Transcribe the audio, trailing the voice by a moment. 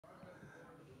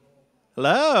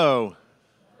Hello.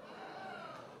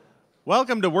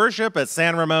 Welcome to worship at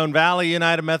San Ramon Valley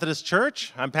United Methodist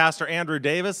Church. I'm Pastor Andrew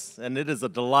Davis, and it is a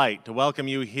delight to welcome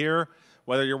you here,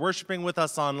 whether you're worshiping with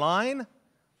us online,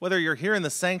 whether you're here in the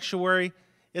sanctuary.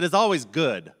 It is always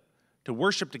good to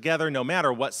worship together no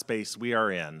matter what space we are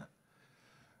in.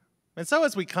 And so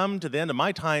as we come to the end of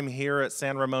my time here at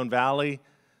San Ramon Valley,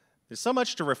 there's so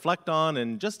much to reflect on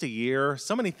in just a year,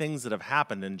 so many things that have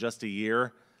happened in just a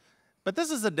year. But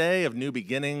this is a day of new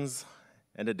beginnings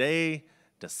and a day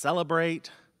to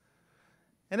celebrate.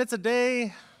 And it's a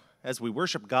day, as we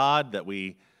worship God, that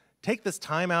we take this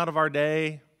time out of our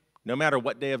day, no matter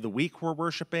what day of the week we're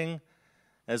worshiping,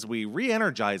 as we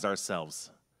re-energize ourselves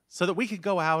so that we could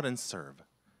go out and serve.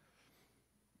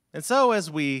 And so as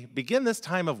we begin this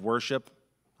time of worship,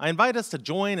 I invite us to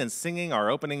join in singing our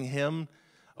opening hymn,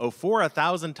 "O for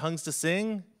 1,000 Tongues to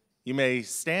Sing." You may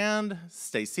stand,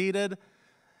 stay seated,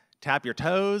 tap your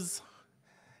toes,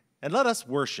 and let us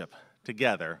worship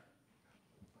together.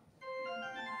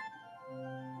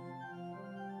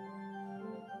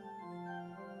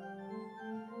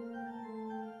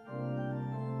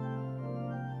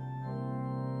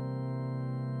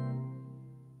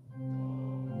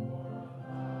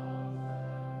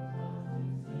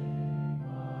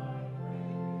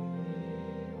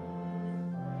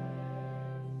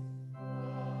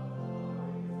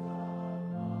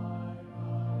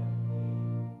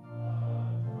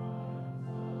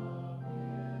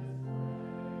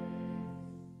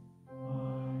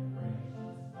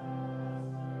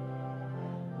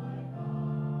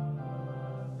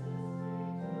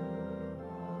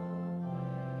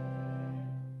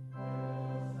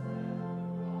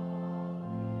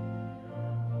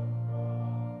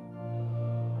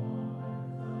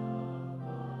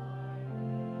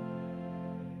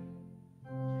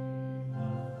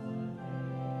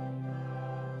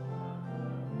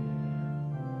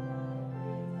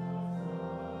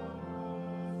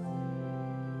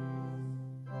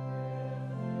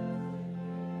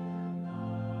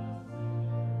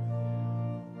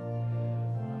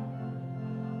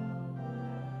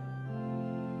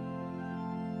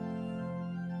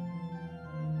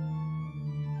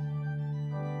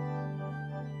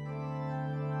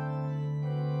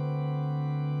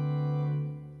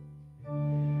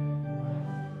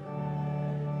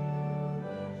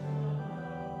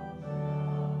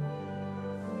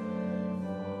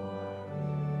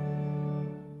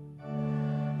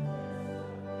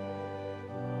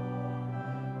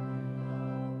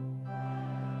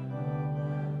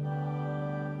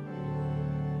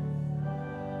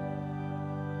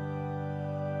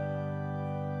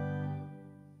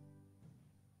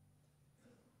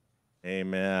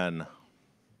 Amen.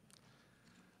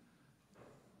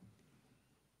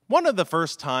 One of the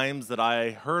first times that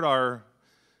I heard our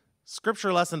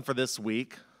scripture lesson for this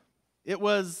week, it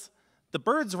was the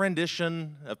Byrds'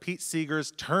 rendition of Pete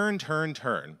Seeger's "Turn, Turn,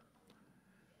 Turn."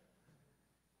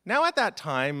 Now at that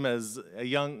time, as a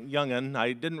young'un,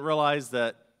 I didn't realize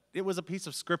that it was a piece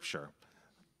of scripture.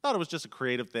 I thought it was just a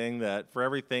creative thing that for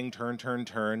everything, turn, turn,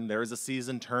 turn, there is a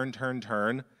season, turn, turn,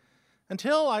 turn,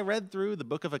 until I read through the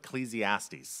book of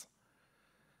Ecclesiastes.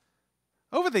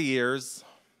 Over the years,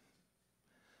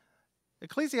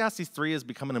 Ecclesiastes 3 has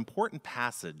become an important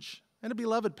passage and a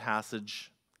beloved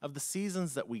passage of the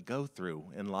seasons that we go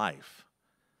through in life.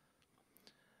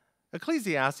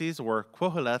 Ecclesiastes, or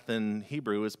Qoheleth in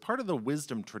Hebrew, is part of the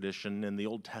wisdom tradition in the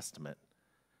Old Testament.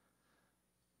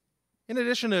 In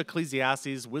addition to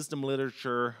Ecclesiastes, wisdom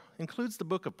literature includes the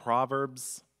book of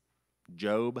Proverbs,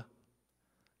 Job,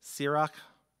 Sirach,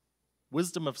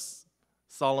 Wisdom of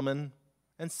Solomon,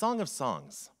 and Song of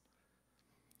Songs.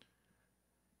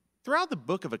 Throughout the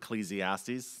book of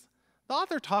Ecclesiastes, the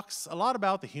author talks a lot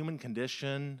about the human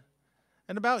condition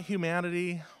and about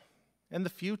humanity and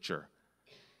the future.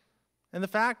 And the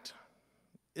fact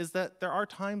is that there are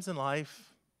times in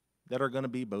life that are going to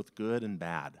be both good and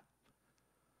bad.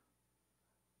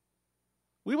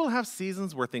 We will have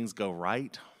seasons where things go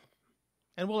right,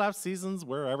 and we'll have seasons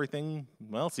where everything,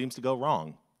 seems to go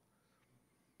wrong.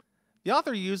 The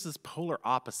author uses polar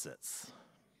opposites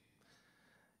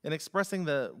in expressing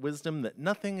the wisdom that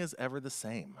nothing is ever the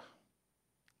same.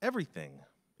 Everything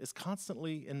is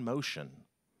constantly in motion.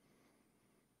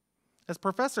 As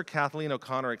Professor Kathleen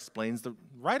O'Connor explains, the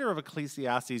writer of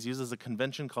Ecclesiastes uses a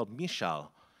convention called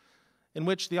mishal, in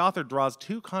which the author draws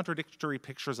two contradictory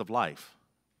pictures of life.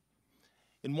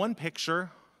 In one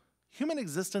picture, human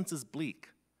existence is bleak,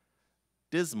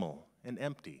 dismal, and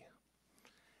empty.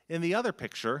 In the other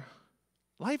picture,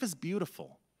 life is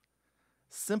beautiful,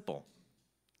 simple,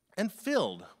 and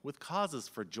filled with causes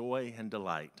for joy and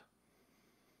delight.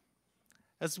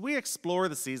 As we explore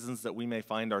the seasons that we may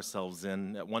find ourselves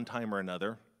in at one time or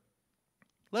another,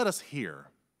 let us hear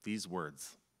these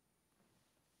words.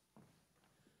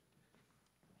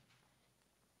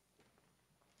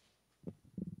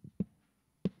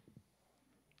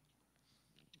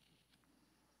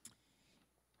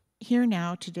 Hear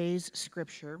now today's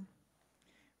scripture,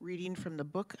 reading from the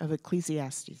book of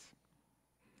Ecclesiastes.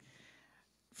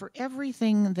 For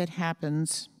everything that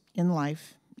happens in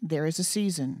life, there is a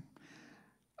season,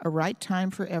 a right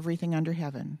time for everything under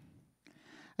heaven,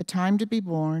 a time to be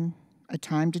born, a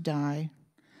time to die,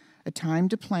 a time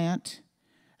to plant,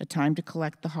 a time to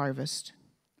collect the harvest,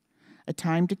 a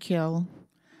time to kill,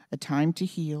 a time to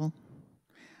heal,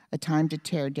 a time to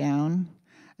tear down,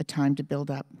 a time to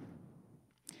build up,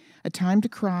 a time to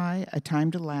cry, a time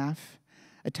to laugh,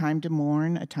 a time to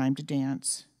mourn, a time to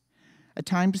dance, a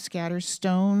time to scatter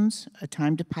stones, a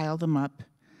time to pile them up,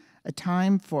 a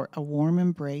time for a warm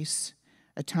embrace,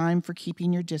 a time for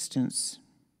keeping your distance,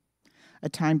 a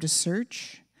time to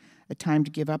search, a time to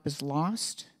give up as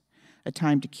lost, a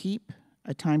time to keep,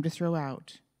 a time to throw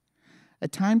out, a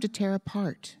time to tear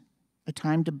apart, a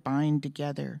time to bind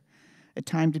together, a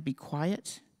time to be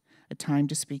quiet, a time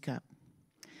to speak up,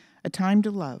 a time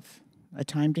to love, a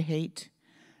time to hate,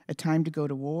 a time to go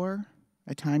to war,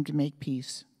 a time to make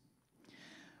peace.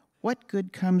 What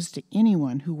good comes to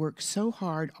anyone who works so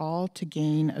hard all to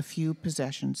gain a few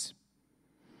possessions?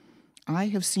 I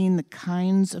have seen the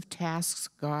kinds of tasks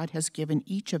God has given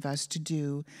each of us to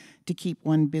do to keep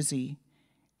one busy,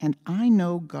 and I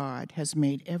know God has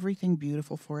made everything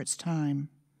beautiful for its time.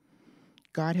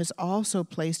 God has also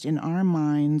placed in our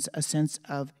minds a sense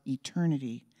of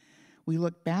eternity. We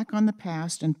look back on the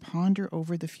past and ponder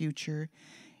over the future,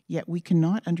 yet we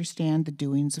cannot understand the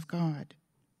doings of God.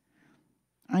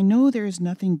 I know there is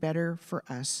nothing better for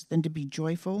us than to be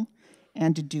joyful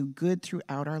and to do good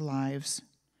throughout our lives.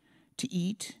 To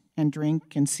eat and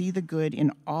drink and see the good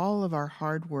in all of our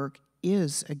hard work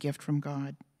is a gift from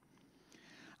God.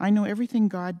 I know everything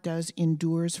God does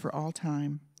endures for all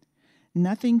time.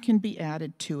 Nothing can be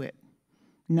added to it.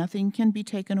 Nothing can be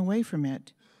taken away from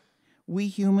it. We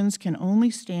humans can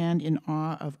only stand in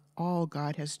awe of all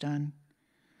God has done.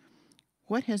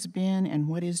 What has been and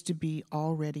what is to be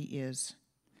already is.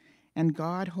 And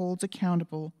God holds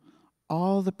accountable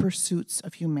all the pursuits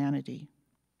of humanity.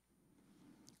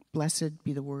 Blessed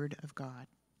be the word of God.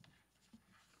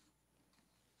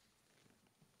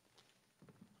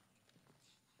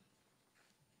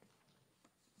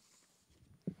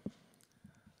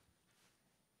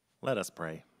 Let us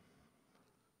pray.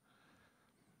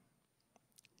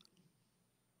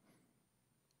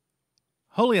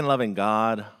 Holy and loving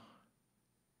God,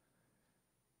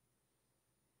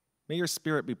 may your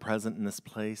Spirit be present in this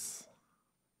place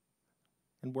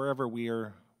and wherever we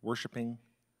are worshiping.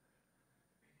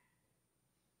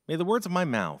 May the words of my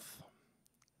mouth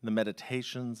and the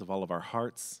meditations of all of our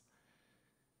hearts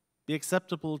be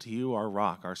acceptable to you, our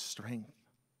rock, our strength,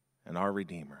 and our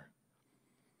Redeemer.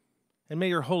 And may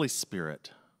your Holy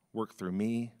Spirit work through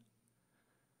me.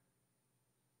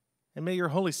 And may your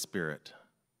Holy Spirit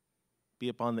be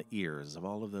upon the ears of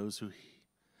all of those who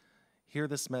hear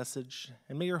this message.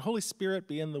 And may your Holy Spirit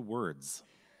be in the words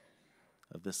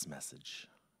of this message.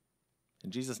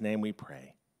 In Jesus' name we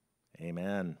pray.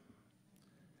 Amen.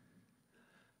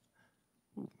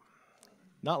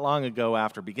 Not long ago,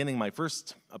 after beginning my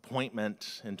first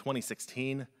appointment in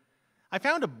 2016, I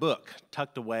found a book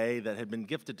tucked away that had been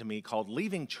gifted to me called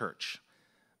Leaving Church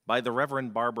by the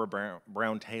Reverend Barbara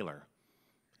Brown Taylor,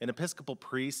 an Episcopal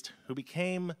priest who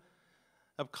became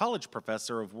a college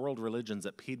professor of world religions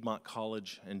at Piedmont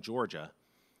College in Georgia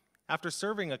after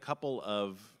serving a couple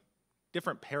of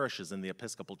different parishes in the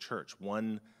Episcopal Church,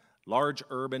 one large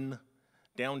urban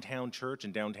downtown church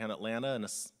in downtown Atlanta and a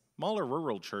smaller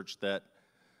rural church that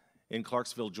in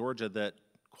Clarksville, Georgia, that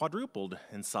quadrupled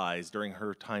in size during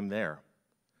her time there.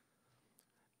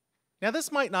 Now,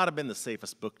 this might not have been the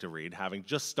safest book to read, having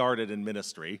just started in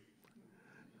ministry.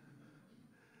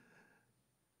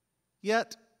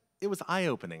 Yet, it was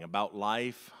eye-opening about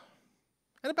life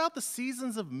and about the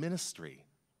seasons of ministry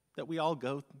that we all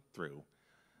go through,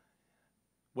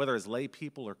 whether as lay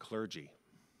people or clergy.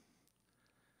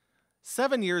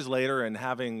 7 years later, and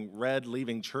having read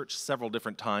Leaving Church several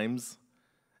different times,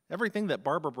 everything that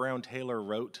Barbara Brown Taylor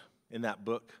wrote in that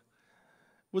book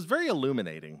was very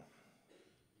illuminating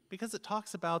because it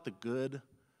talks about the good,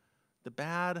 the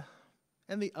bad,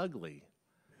 and the ugly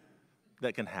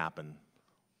that can happen,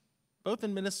 both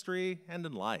in ministry and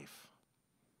in life,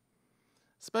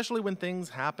 especially when things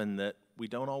happen that we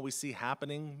don't always see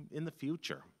happening in the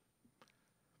future.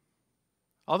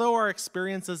 Although our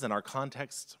experiences and our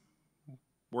context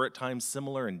were at times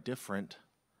similar and different.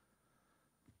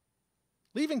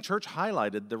 Leaving church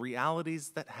highlighted the realities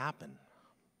that happen,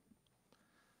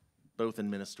 both in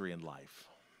ministry and life.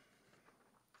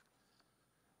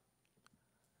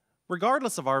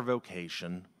 Regardless of our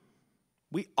vocation,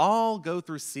 we all go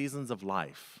through seasons of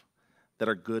life that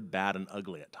are good, bad, and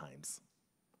ugly at times.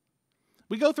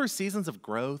 We go through seasons of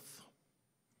growth,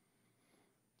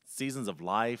 seasons of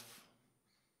life,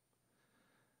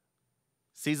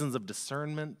 seasons of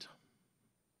discernment,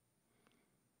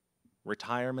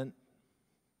 retirement,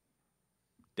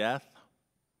 death,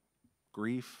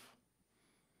 grief,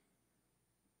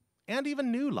 and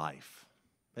even new life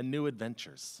and new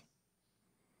adventures.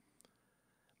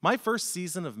 My first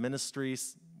season of ministry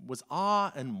was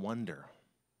awe and wonder.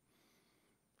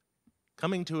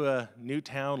 Coming to a new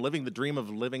town, living the dream of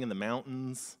living in the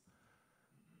mountains,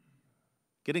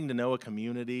 getting to know a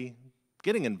community,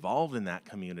 getting involved in that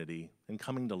community, and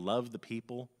coming to love the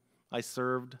people I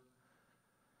served.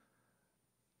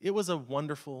 It was a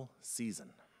wonderful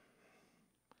season.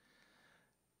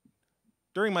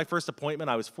 During my first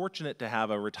appointment, I was fortunate to have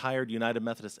a retired United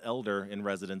Methodist elder in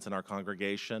residence in our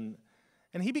congregation,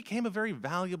 and he became a very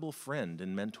valuable friend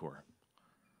and mentor.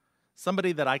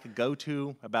 Somebody that I could go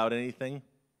to about anything,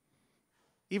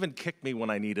 even kick me when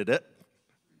I needed it.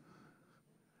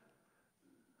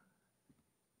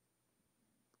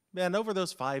 Man, over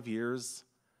those 5 years,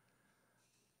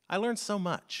 I learned so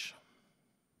much.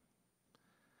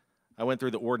 I went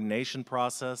through the ordination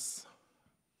process,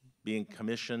 being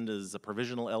commissioned as a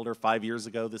provisional elder 5 years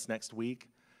ago this next week.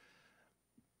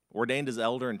 Ordained as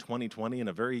elder in 2020 in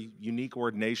a very unique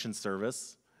ordination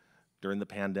service during the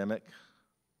pandemic.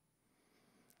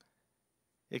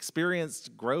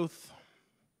 Experienced growth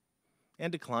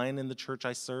and decline in the church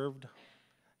I served,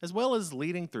 as well as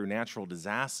leading through natural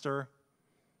disaster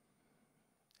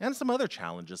and some other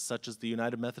challenges, such as the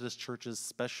United Methodist Church's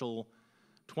special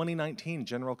 2019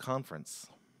 General Conference,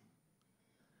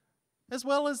 as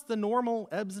well as the normal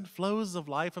ebbs and flows of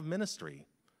life of ministry,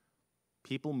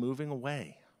 people moving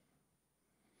away,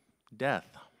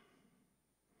 death.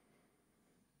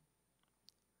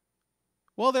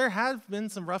 Well, there have been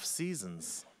some rough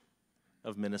seasons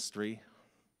of ministry.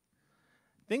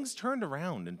 Things turned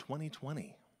around in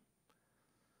 2020.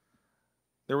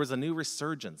 There was a new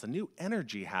resurgence, a new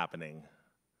energy happening.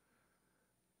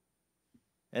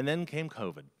 And then came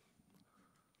COVID.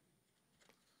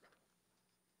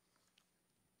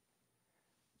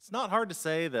 It's not hard to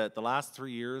say that the last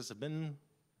 3 years have been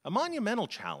a monumental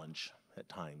challenge at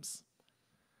times.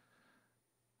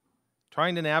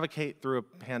 Trying to navigate through a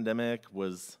pandemic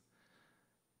was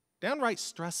downright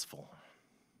stressful.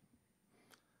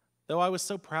 Though I was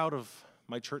so proud of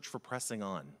my church for pressing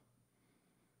on.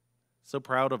 So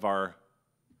proud of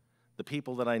the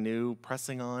people that I knew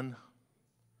pressing on.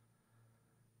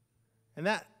 And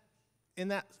in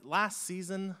that last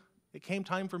season, it came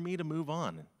time for me to move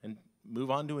on and move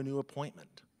on to a new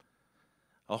appointment.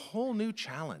 A whole new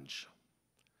challenge.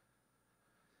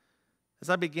 As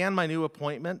I began my new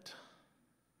appointment,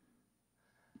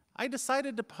 I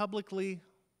decided to publicly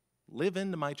live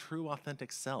into my true,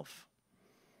 authentic self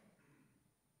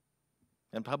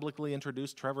and publicly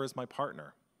introduce Trevor as my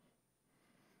partner,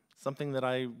 something that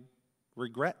I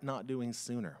regret not doing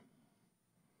sooner.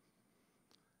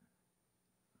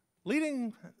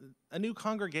 Leading a new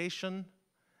congregation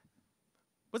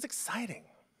was exciting.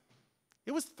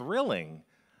 It was thrilling,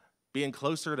 being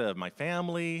closer to my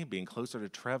family, being closer to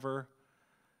Trevor.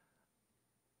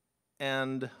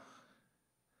 And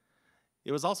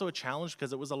it was also a challenge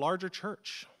because it was a larger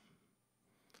church.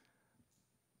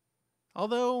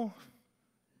 Although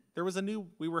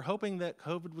we were hoping that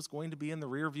COVID was going to be in the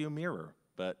rearview mirror,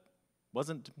 but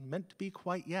wasn't meant to be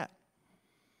quite yet.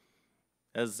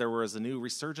 As there was a new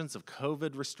resurgence of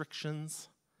COVID restrictions,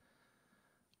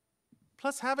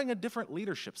 plus having a different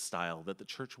leadership style that the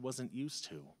church wasn't used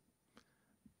to,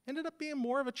 ended up being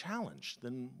more of a challenge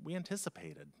than we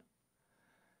anticipated.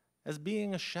 As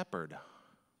being a shepherd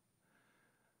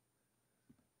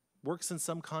works in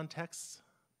some contexts,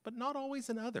 but not always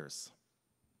in others.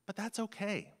 But that's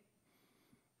okay,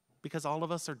 because all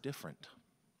of us are different.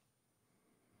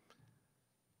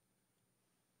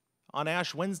 On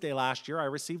Ash Wednesday last year, I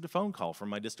received a phone call from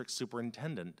my district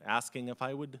superintendent asking if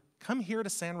I would come here to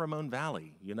San Ramon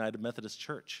Valley United Methodist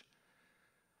Church.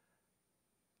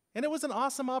 And it was an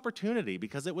awesome opportunity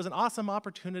because it was an awesome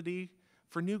opportunity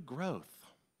for new growth,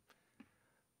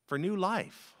 for new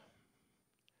life.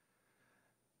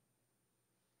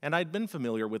 And I'd been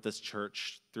familiar with this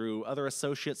church through other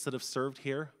associates that have served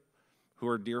here who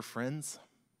are dear friends.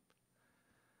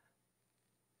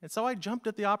 And so I jumped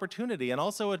at the opportunity, and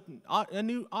also a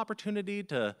new opportunity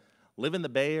to live in the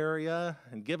Bay Area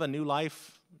and give a new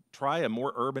life, try a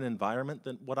more urban environment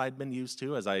than what I'd been used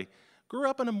to, as I grew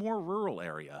up in a more rural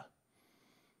area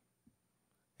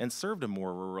and served a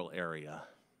more rural area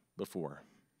before.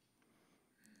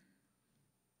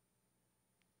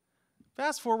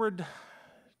 Fast forward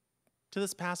to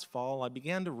this past fall, I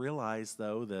began to realize,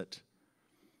 though, that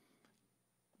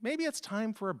maybe it's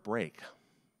time for a break,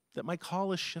 that my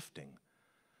call is shifting.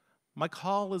 My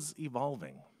call is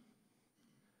evolving.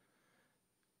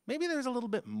 Maybe there's a little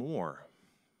bit more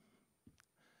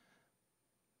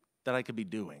that I could be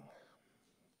doing.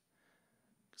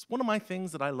 Because one of my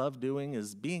things that I love doing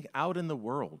is being out in the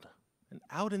world and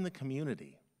out in the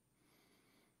community.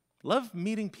 Love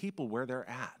meeting people where they're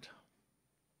at.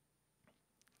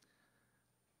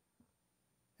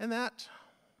 And that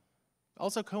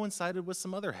also coincided with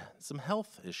some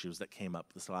health issues that came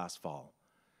up this last fall.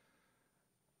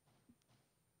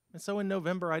 And so in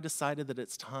November, I decided that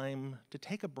it's time to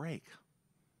take a break,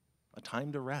 a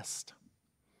time to rest,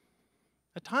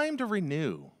 a time to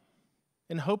renew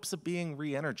in hopes of being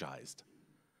re-energized,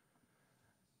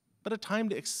 but a time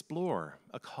to explore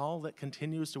a call that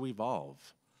continues to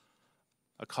evolve,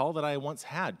 a call that I once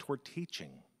had toward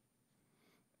teaching.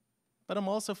 But I'm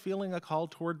also feeling a call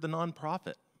toward the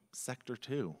nonprofit sector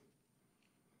too.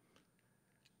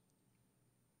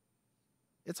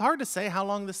 It's hard to say how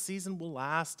long this season will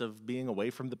last of being away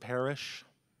from the parish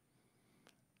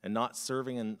and not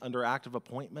serving under active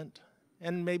appointment,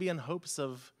 and maybe in hopes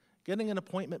of getting an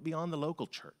appointment beyond the local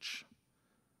church.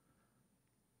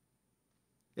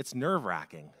 It's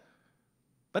nerve-wracking,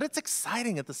 but it's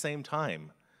exciting at the same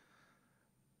time,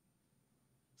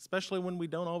 especially when we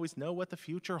don't always know what the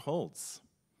future holds.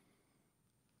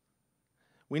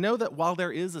 We know that while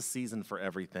there is a season for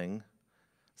everything,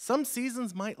 some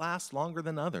seasons might last longer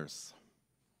than others,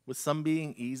 with some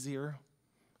being easier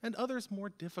and others more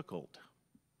difficult.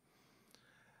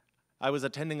 I was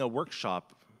attending a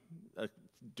workshop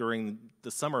during the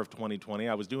summer of 2020.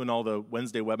 I was doing all the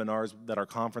Wednesday webinars that our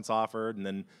conference offered, and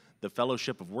then the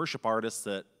Fellowship of Worship Artists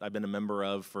that I've been a member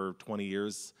of for 20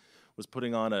 years was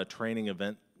putting on a training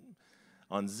event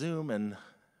on Zoom, and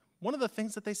one of the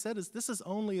things that they said is this is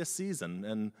only a season,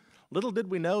 and little did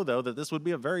we know, though, that this would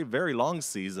be a very, very long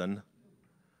season.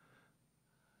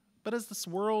 But as this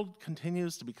world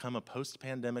continues to become a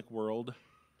post-pandemic world,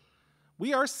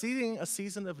 we are seeing a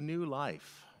season of new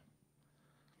life,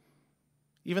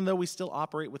 even though we still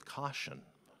operate with caution,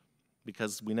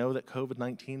 because we know that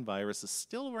COVID-19 virus is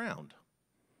still around.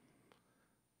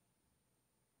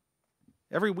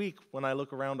 Every week when I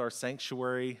look around our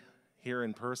sanctuary here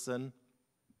in person,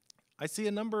 I see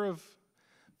a number of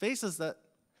faces that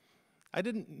I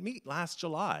didn't meet last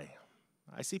July.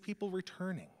 I see people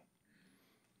returning.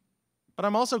 But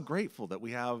I'm also grateful that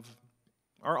we have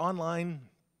our online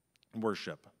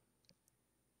worship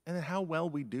and how well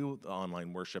we do the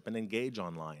online worship and engage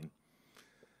online.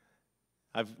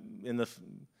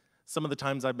 Some of the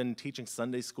times I've been teaching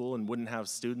Sunday school and wouldn't have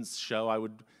students show, I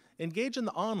would engage in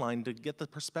the online to get the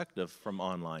perspective from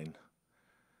online.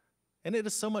 And it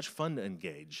is so much fun to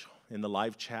engage in the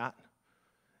live chat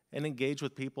and engage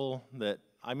with people that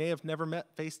I may have never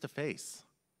met face to face.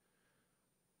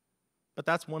 But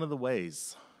that's one of the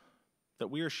ways that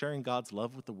we are sharing God's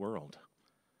love with the world.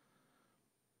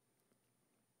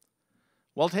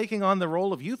 While taking on the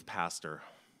role of youth pastor,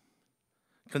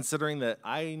 considering that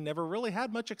I never really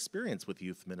had much experience with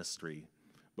youth ministry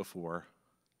before,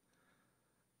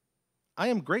 I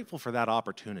am grateful for that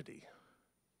opportunity,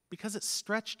 because it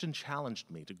stretched and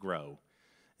challenged me to grow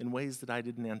in ways that I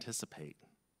didn't anticipate.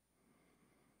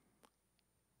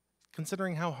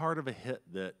 Considering how hard of a hit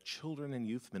that children and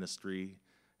youth ministry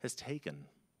has taken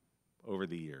over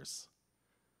the years.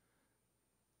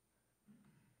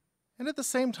 And at the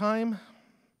same time,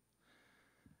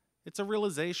 it's a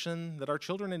realization that our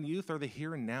children and youth are the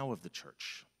here and now of the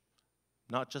church,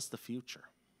 not just the future.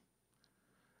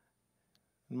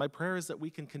 And my prayer is that we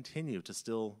can continue to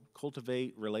still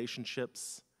cultivate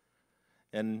relationships.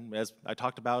 And as I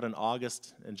talked about in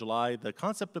August and July, the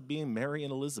concept of being Mary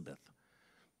and Elizabeth,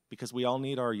 because we all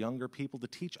need our younger people to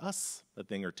teach us a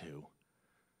thing or two,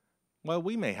 while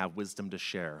we may have wisdom to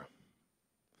share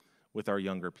with our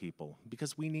younger people,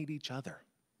 because we need each other.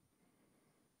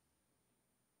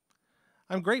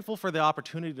 I'm grateful for the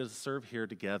opportunity to serve here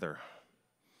together,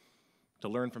 to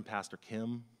learn from Pastor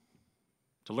Kim,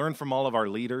 to learn from all of our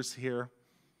leaders here,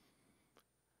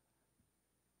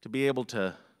 to be able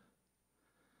to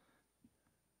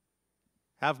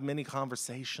have many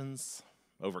conversations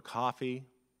over coffee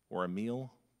or a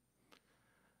meal,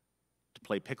 to to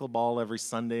play pickleball every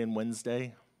Sunday and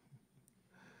Wednesday.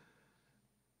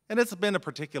 And it's been a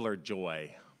particular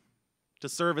joy to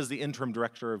serve as the interim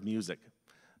director of music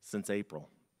since April,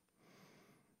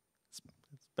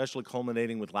 especially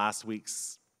culminating with last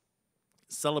week's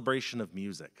celebration of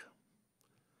music.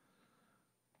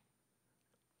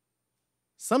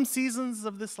 Some seasons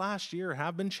of this last year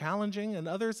have been challenging and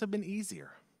others have been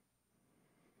easier.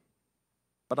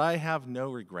 But I have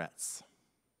no regrets.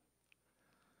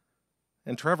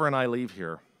 And Trevor and I leave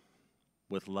here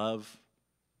with love,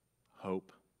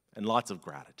 hope, and lots of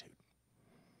gratitude.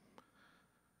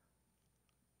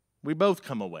 We both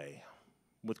come away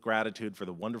with gratitude for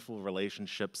the wonderful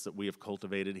relationships that we have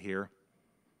cultivated here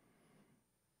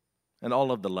and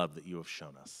all of the love that you have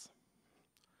shown us.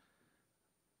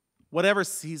 Whatever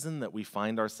season that we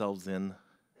find ourselves in,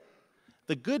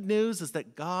 the good news is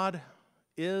that God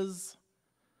is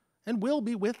and will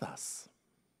be with us,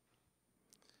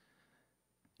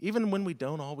 even when we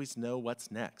don't always know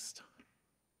what's next.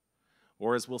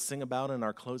 Or as we'll sing about in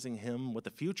our closing hymn, what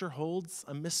the future holds,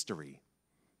 a mystery.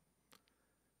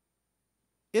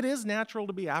 It is natural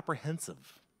to be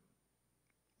apprehensive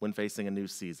when facing a new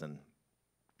season.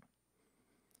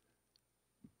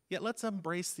 Yet let's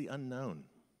embrace the unknown.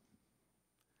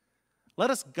 Let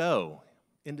us go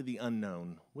into the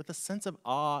unknown with a sense of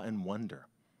awe and wonder.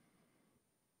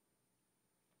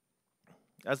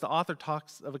 As the author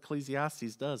of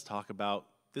Ecclesiastes does talk about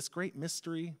this great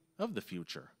mystery of the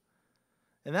future.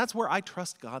 And that's where I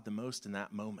trust God the most in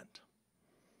that moment.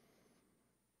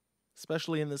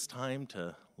 Especially in this time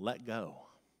to let go.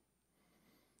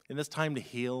 In this time to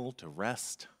heal, to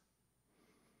rest,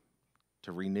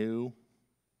 to renew,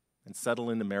 and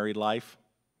settle into married life.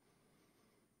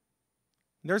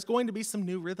 There's going to be some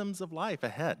new rhythms of life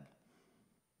ahead.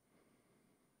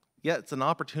 Yet it's an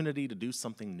opportunity to do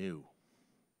something new.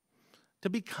 To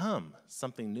become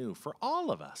something new for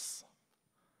all of us.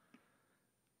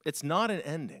 It's not an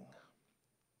ending,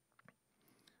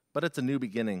 but it's a new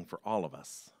beginning for all of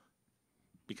us,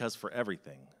 because for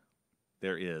everything,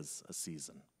 there is a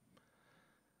season.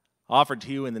 Offered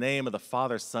to you in the name of the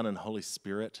Father, Son, and Holy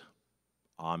Spirit,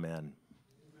 amen.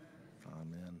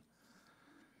 Amen.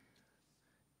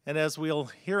 And as we'll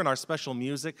hear in our special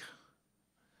music,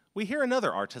 we hear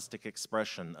another artistic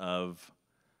expression of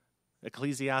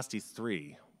Ecclesiastes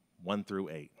 3, 1 through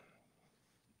 8.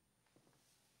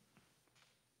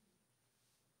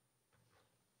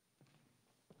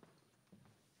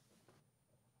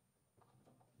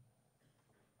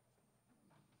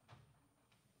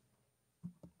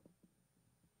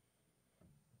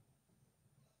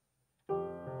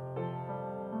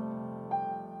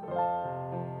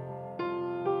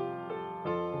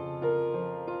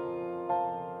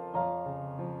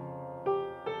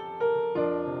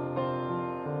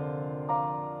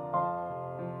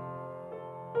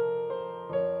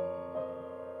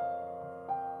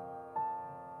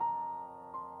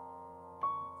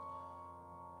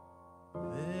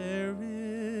 There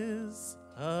is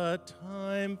a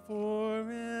time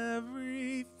for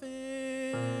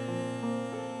everything,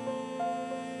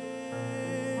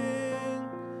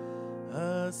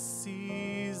 a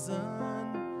season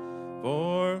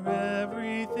for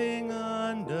everything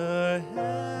under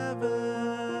heaven,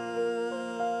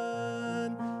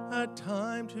 a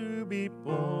time to be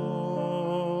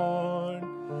born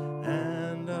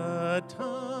and a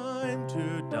time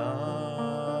to die,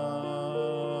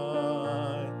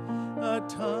 a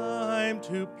time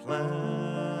to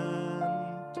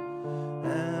plant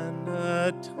and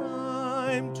a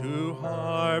time to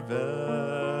harvest,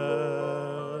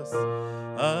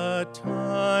 a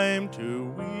time to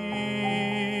weep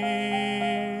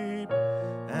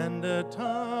and a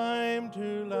time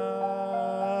to laugh,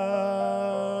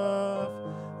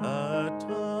 a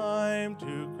time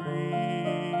to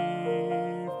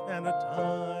grieve and a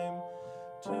time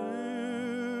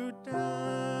to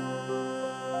dance.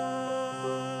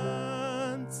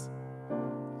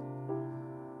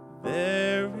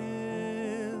 There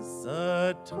is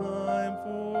a time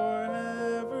for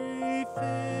everything,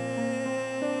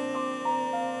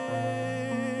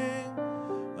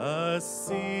 a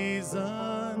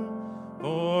season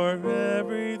for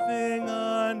everything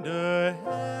under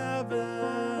heaven,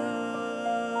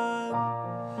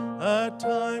 a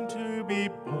time to be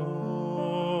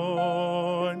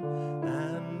born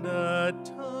and a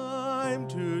time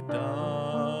to die,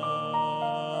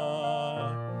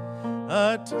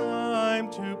 a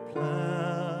time to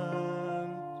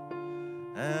plant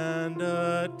and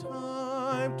a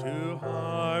time to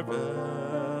harvest,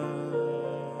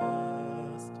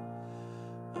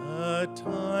 a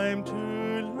time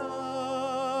to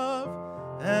love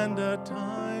and a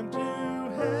time to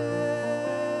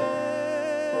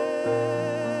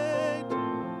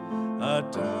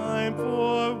time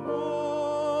for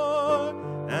war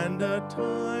and a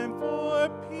time for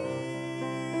peace.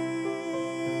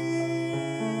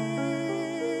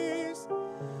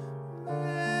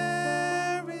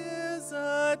 There is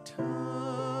a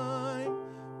time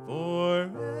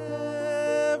for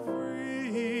everything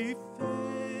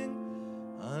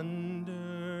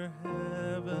under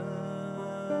heaven.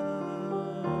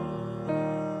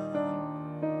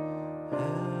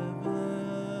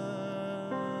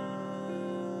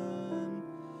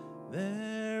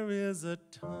 There is a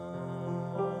time.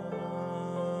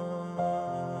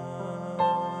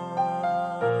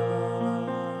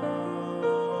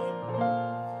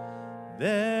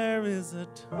 There is a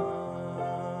time.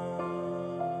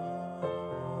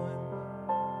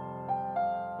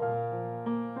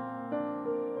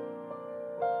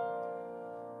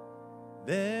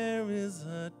 There is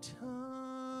a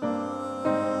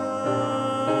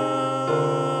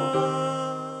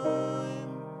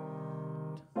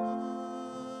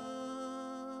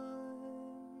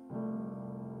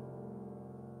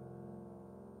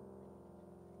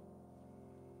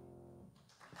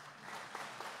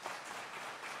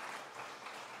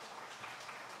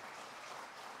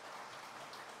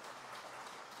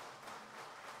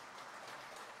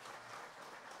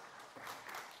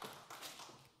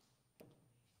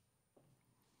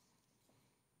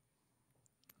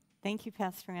Thank you,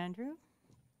 Pastor Andrew.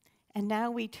 And now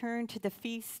we turn to the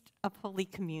Feast of Holy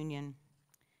Communion.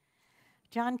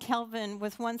 John Calvin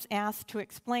was once asked to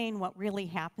explain what really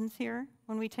happens here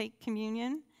when we take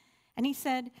communion, and he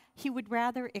said he would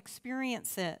rather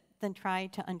experience it than try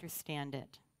to understand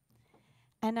it.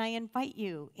 And I invite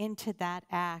you into that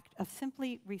act of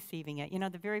simply receiving it. You know,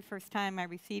 the very first time I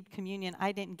received communion,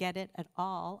 I didn't get it at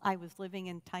all. I was living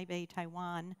in Taipei,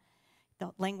 Taiwan.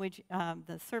 The language,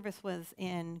 the service was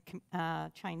in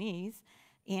Chinese,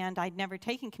 and I'd never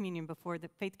taken communion before. The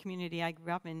faith community I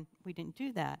grew up in, we didn't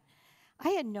do that. I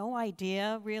had no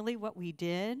idea really what we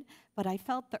did, but I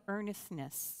felt the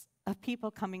earnestness of people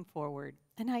coming forward.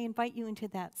 And I invite you into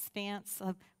that stance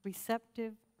of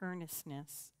receptive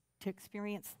earnestness to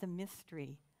experience the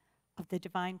mystery of the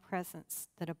divine presence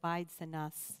that abides in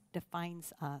us,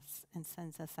 defines us, and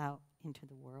sends us out into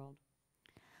the world.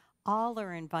 All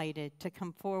are invited to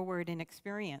come forward and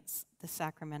experience the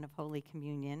sacrament of Holy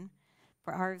Communion,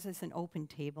 for ours is an open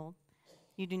table.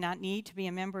 You do not need to be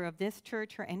a member of this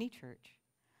church or any church.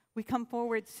 We come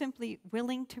forward simply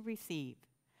willing to receive,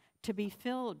 to be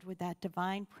filled with that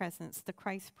divine presence, the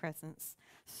Christ presence,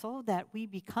 so that we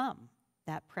become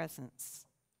that presence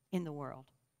in the world.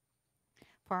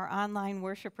 For our online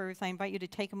worshipers, I invite you to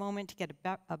take a moment to get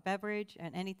a beverage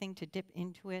and anything to dip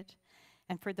into it.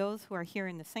 And for those who are here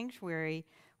in the sanctuary,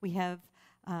 we have,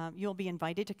 you'll be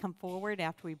invited to come forward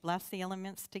after we bless the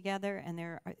elements together, and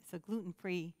it's a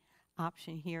gluten-free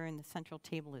option here in the central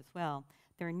table as well.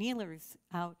 There are kneelers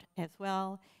out as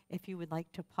well if you would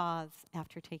like to pause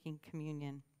after taking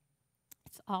communion.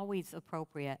 It's always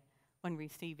appropriate when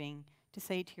receiving to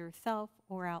say to yourself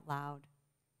or out loud,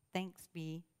 "Thanks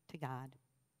be to God."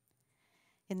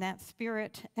 In that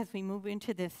spirit, as we move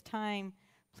into this time,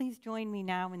 please join me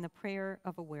now in the prayer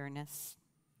of awareness,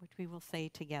 which we will say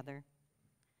together.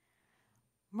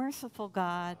 Merciful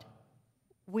God,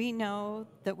 we know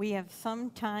that we have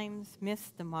sometimes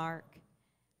missed the mark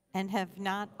and have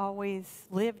not always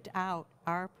lived out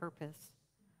our purpose.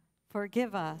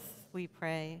 Forgive us, we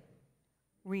pray.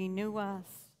 Renew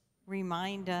us,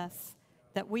 remind us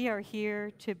that we are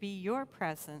here to be your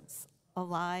presence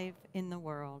alive in the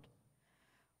world.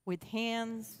 With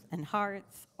hands and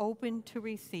hearts open to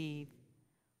receive,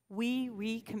 we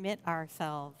recommit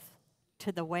ourselves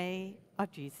to the way of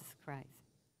Jesus Christ.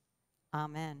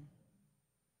 Amen.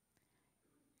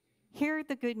 Hear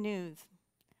the good news.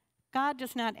 God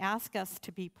does not ask us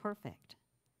to be perfect.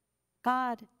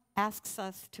 God asks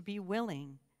us to be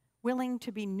willing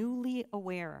to be newly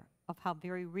aware of how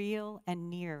very real and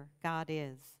near God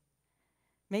is.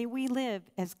 May we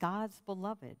live as God's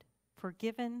beloved,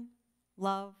 forgiven,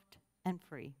 loved, and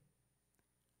free.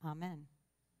 Amen.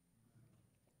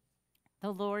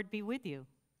 The Lord be with you.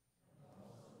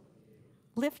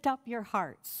 Lift up your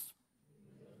hearts.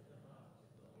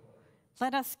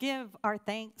 Let us give our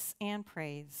thanks and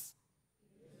praise.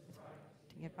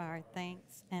 To give our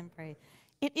thanks and praise.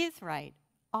 It is right,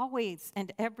 always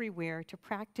and everywhere, to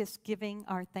practice giving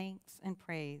our thanks and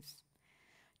praise.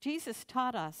 Jesus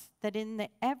taught us that in the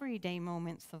everyday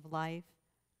moments of life,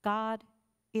 God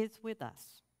is with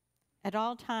us. At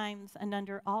all times and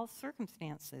under all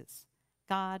circumstances,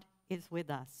 God is with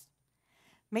us.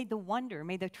 May the wonder,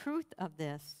 may the truth of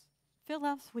this fill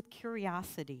us with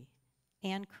curiosity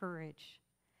and courage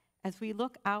as we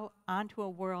look out onto a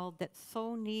world that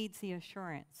so needs the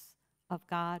assurance of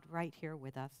God right here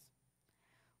with us.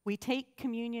 We take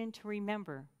communion to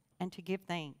remember and to give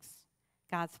thanks.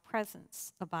 God's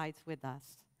presence abides with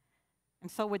us.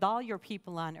 And so with all your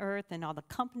people on earth and all the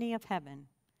company of heaven,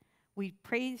 we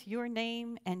praise your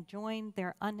name and join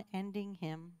their unending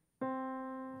hymn.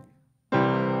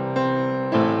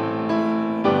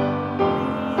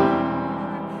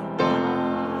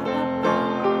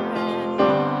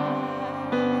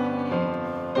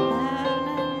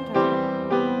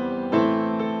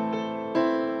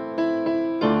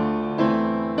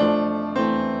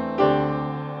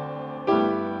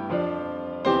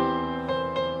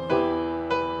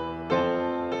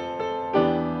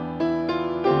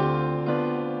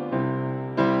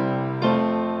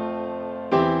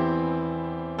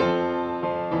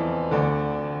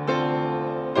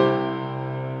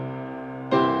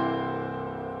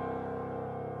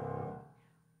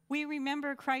 We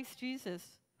remember Christ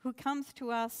Jesus, who comes to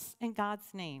us in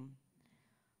God's name.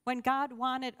 When God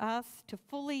wanted us to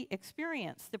fully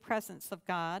experience the presence of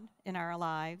God in our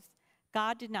lives,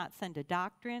 God did not send a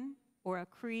doctrine or a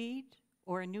creed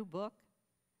or a new book.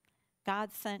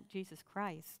 God sent Jesus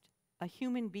Christ, a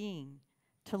human being,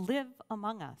 to live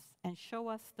among us and show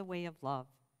us the way of love.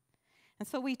 And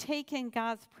so we take in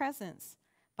God's presence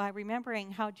by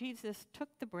remembering how Jesus took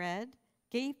the bread,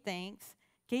 gave thanks,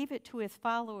 gave it to his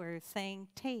followers, saying,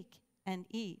 "Take and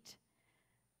eat.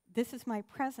 This is my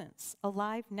presence,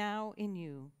 alive now in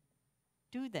you.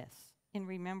 Do this in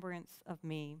remembrance of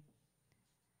me."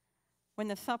 When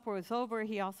the supper was over,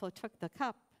 he also took the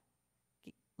cup,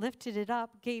 lifted it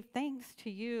up, gave thanks to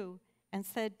you, and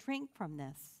said, "Drink from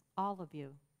this, all of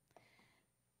you.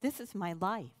 This is my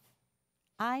life.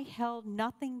 I held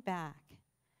nothing back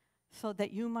so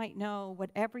that you might know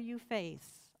whatever you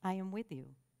face, I am with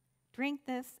you. Drink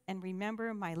this and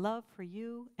remember my love for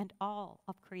you and all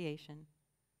of creation."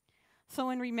 So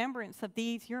in remembrance of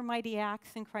these, your mighty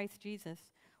acts in Christ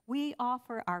Jesus, we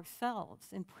offer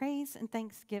ourselves in praise and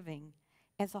thanksgiving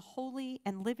as a holy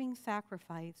and living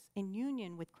sacrifice in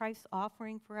union with Christ's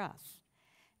offering for us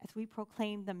as we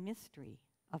proclaim the mystery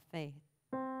of faith.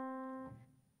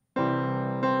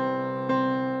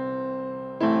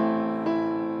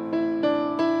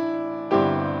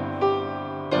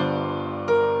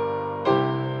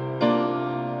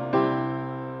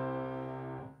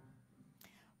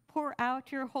 Pour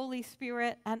out your Holy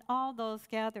Spirit on all those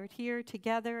gathered here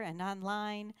together and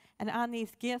online and on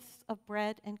these gifts of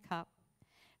bread and cup.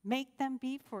 Make them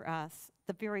be for us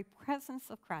the very presence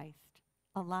of Christ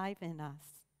alive in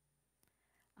us.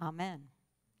 Amen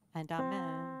and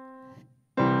amen.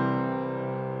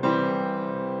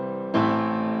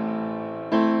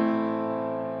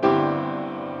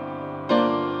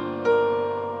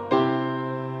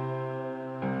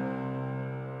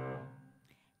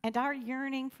 And our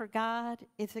yearning for God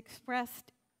is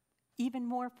expressed even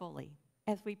more fully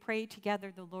as we pray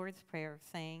together the Lord's Prayer,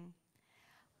 saying,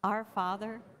 "Our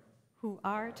Father, who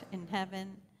art in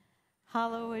heaven,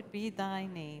 hallowed be thy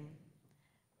name.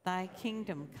 Thy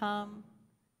kingdom come,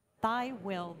 thy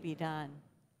will be done,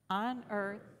 on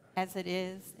earth as it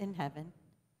is in heaven.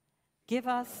 Give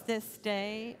us this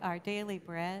day our daily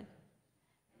bread,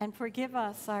 and forgive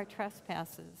us our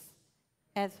trespasses,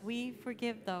 as we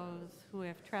forgive those who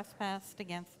have trespassed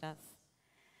against us.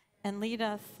 And lead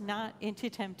us not into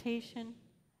temptation,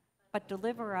 but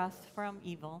deliver us from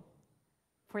evil.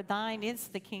 For thine is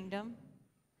the kingdom,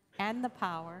 and the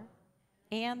power,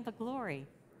 and the glory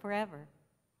forever.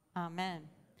 Amen."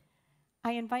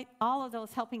 I invite all of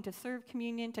those helping to serve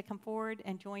communion to come forward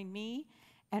and join me,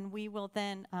 and we will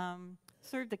then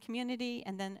serve the community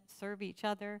and then serve each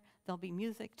other. There'll be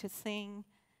music to sing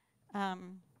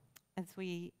as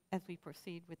we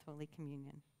proceed with Holy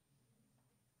Communion.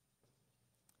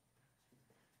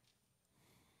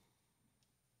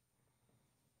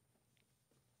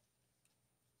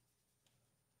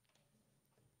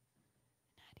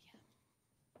 Nadia.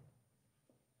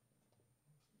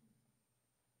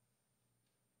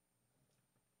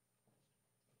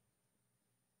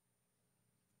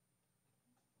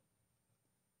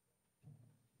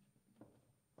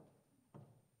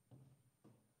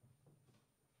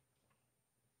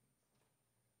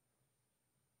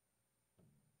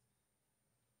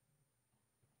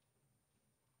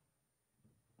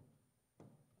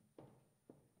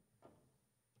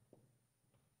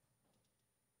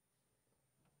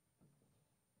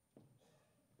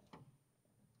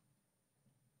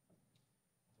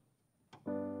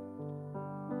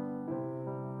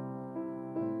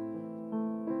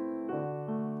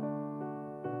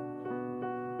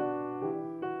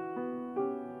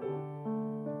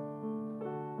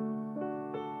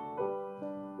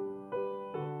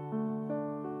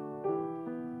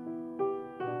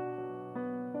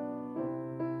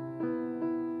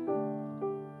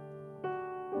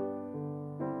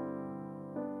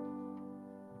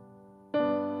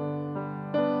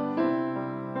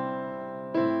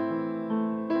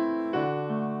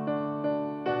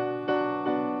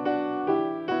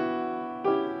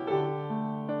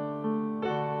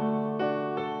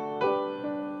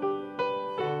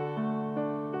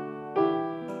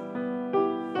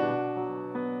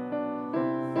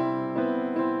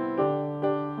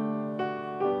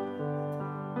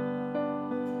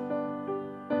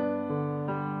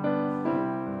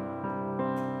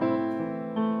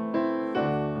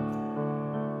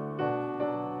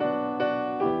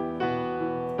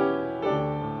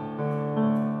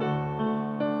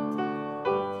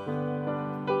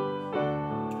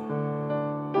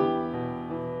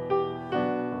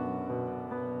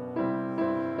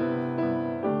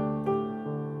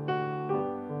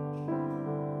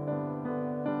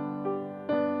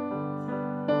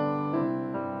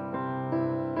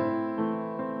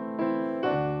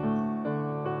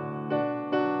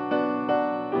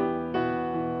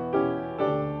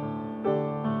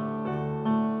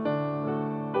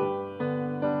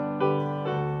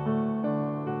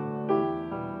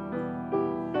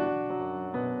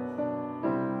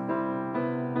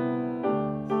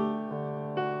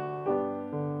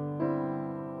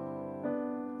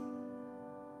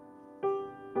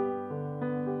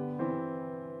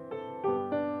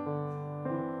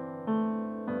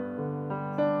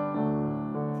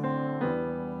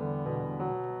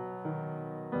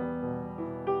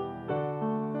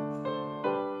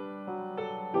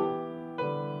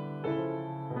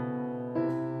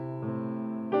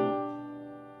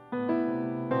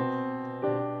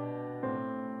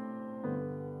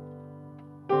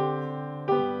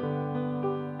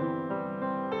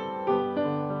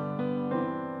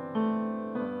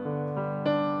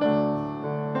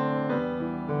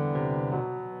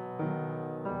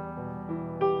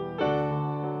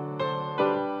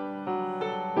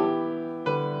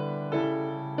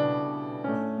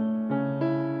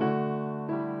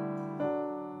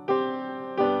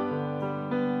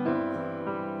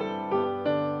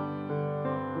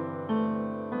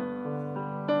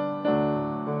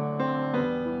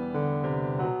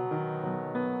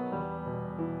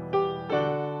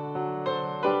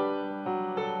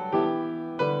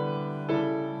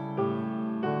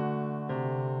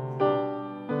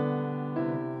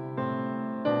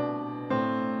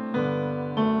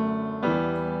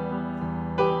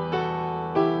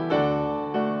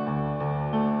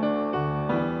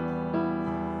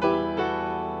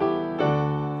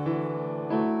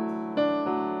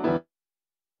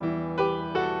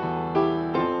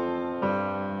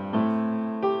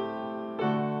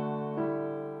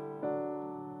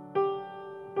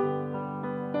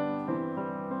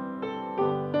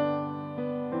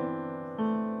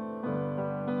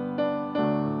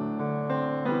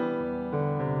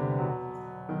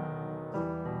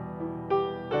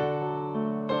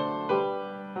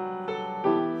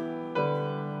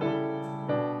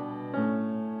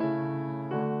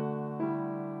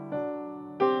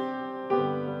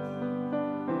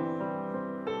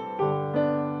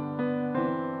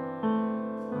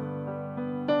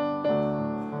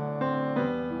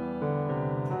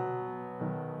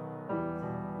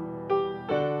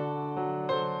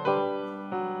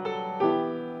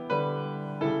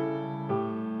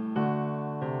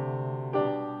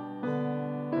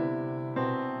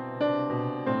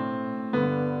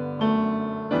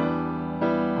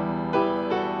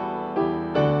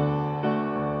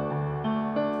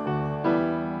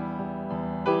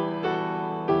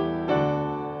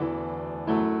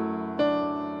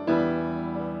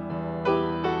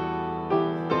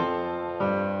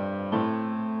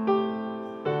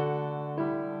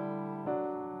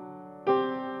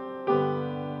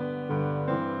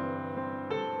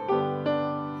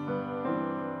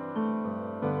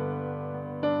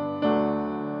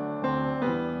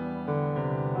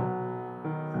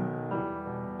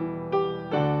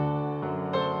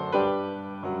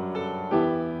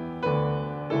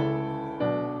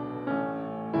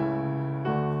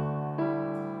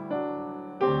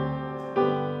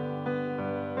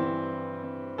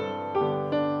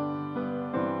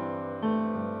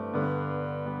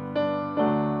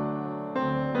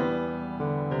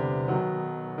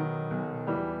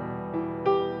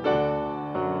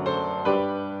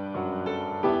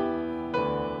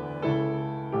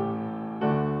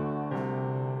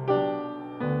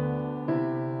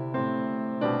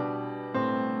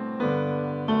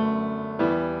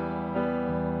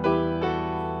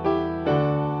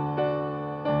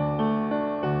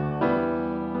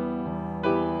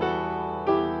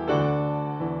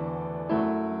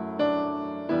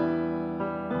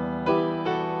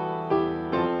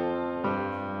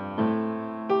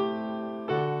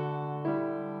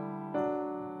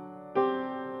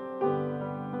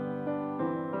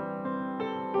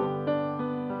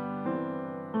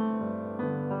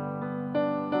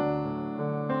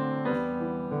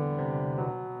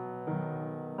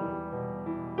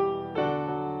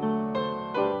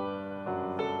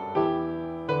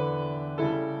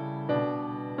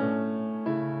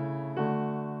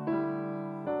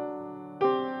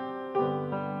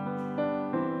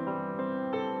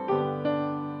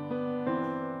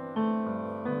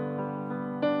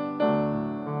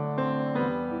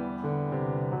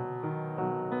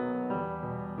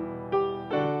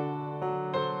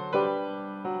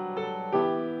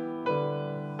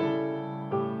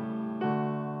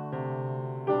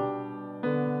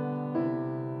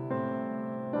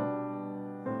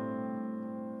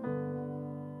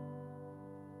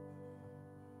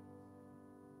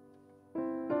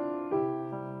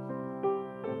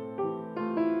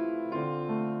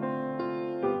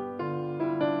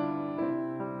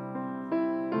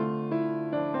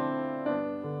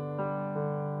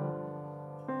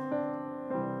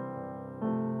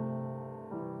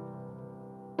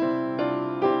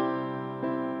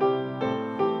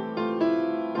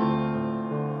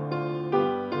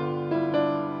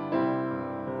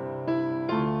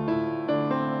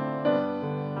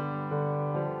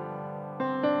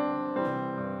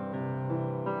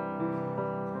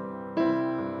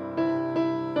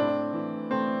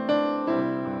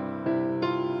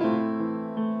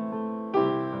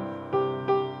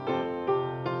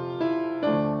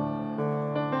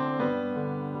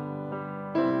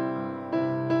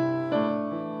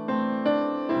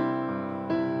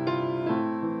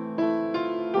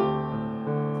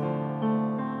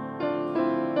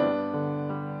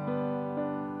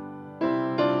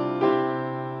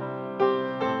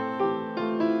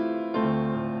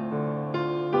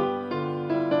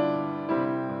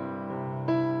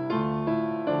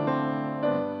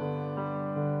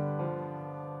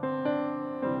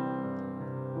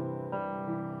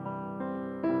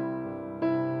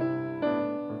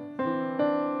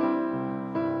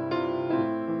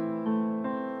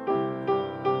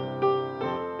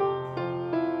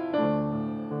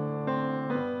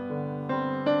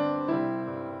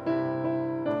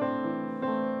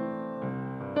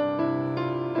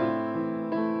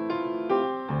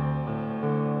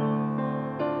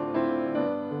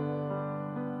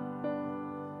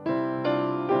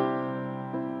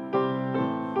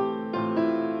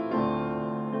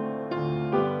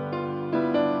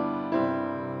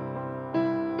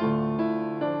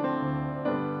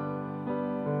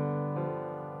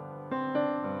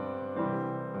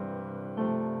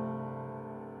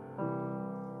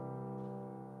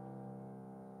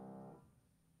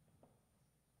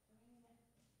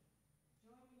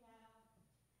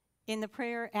 in the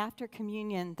prayer after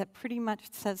communion that pretty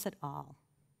much says it all.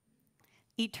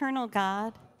 Eternal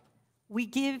God, we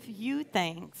give you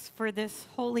thanks for this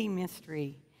holy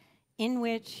mystery in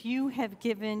which you have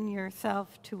given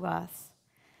yourself to us.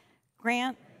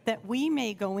 Grant that we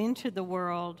may go into the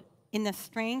world in the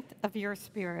strength of your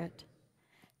Spirit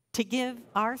to give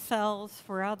ourselves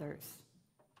for others.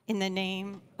 In the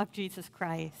name of Jesus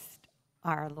Christ,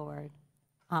 our Lord.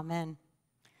 Amen.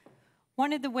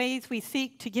 One of the ways we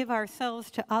seek to give ourselves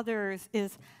to others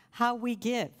is how we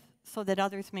give so that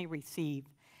others may receive.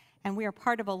 And we are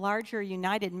part of a larger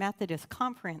United Methodist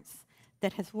conference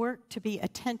that has worked to be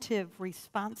attentive,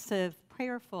 responsive,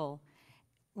 prayerful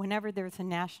whenever there's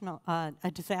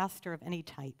a disaster of any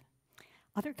type.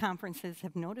 Other conferences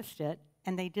have noticed it,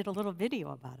 and they did a little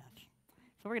video about it.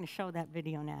 So we're going to show that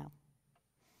video now.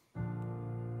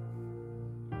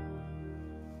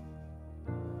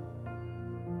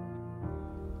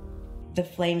 The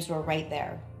flames were right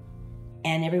there,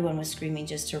 and everyone was screaming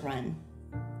just to run.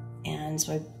 And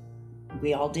so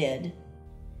we all did.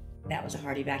 That was a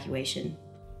hard evacuation.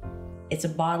 It's a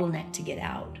bottleneck to get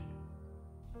out.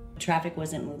 Traffic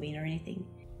wasn't moving or anything.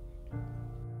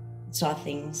 Saw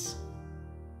things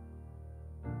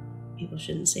people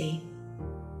shouldn't see.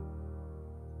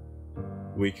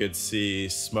 We could see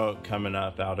smoke coming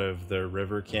up out of the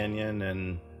river canyon,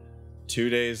 and 2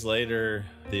 days later,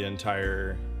 the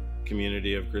entire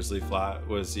community of Grizzly Flat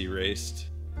was erased.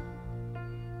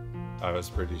 I was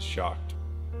pretty shocked.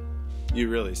 You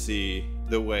really see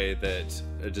the way that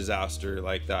a disaster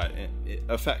like that it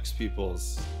affects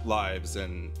people's lives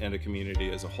and a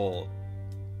community as a whole.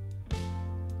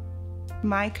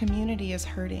 My community is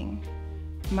hurting.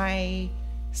 My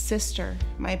sister,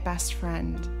 my best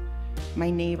friend, my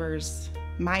neighbors,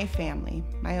 my family,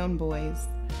 my own boys,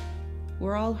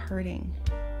 we're all hurting.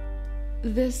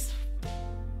 This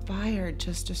fire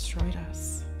just destroyed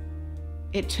us.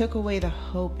 It took away the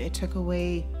hope. It took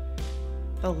away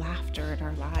the laughter in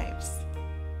our lives.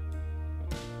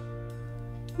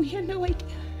 We had no idea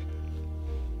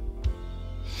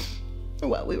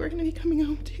what we were going to be coming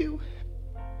home to.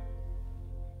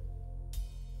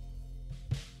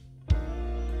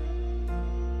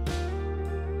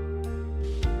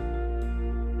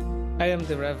 I am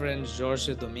the Reverend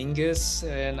Jorge Dominguez,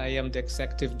 and I am the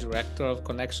Executive Director of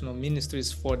Connectional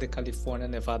Ministries for the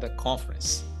California-Nevada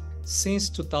Conference. Since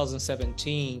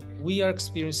 2017, we are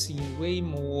experiencing way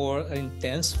more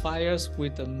intense fires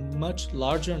with a much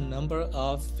larger number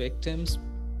of victims.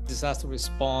 Disaster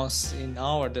response in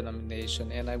our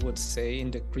denomination, and I would say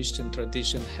in the Christian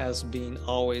tradition, has been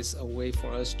always a way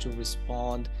for us to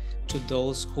respond to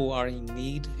those who are in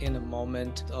need in a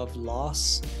moment of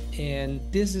loss. And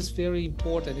this is very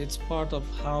important. It's part of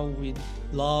how we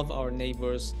love our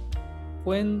neighbors.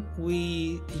 When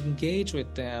we engage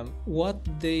with them, what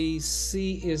they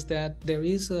see is that there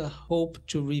is a hope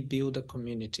to rebuild a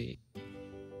community.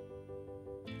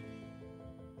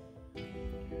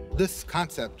 This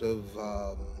concept of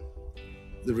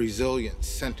the Resilience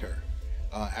Center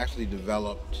actually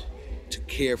developed to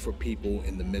care for people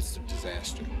in the midst of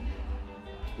disaster.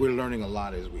 We're learning a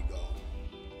lot as we go.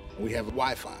 We have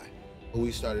Wi-Fi.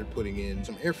 We started putting in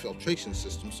some air filtration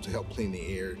systems to help clean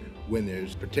the air when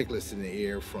there's particulates in the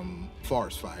air from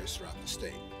forest fires throughout the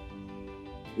state.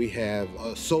 We have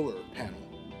a solar panel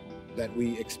that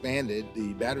we expanded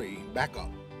the battery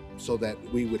backup so that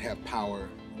we would have power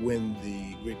when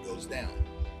the grid goes down.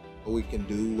 We can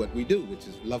do what we do, which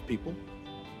is love people,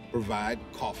 provide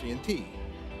coffee and tea,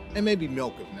 and maybe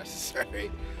milk if necessary,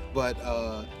 but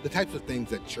the types of things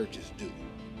that churches do.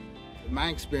 My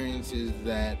experience is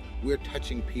that we're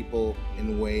touching people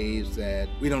in ways that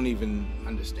we don't even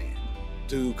understand.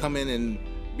 To come in and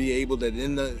be able that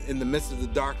in the midst of the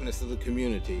darkness of the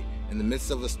community, in the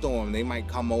midst of a storm, they might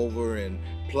come over and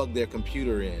plug their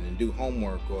computer in and do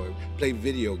homework or play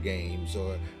video games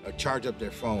or charge up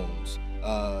their phones.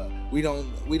 We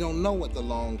don't know what the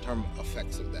long-term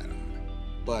effects of that are,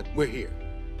 but we're here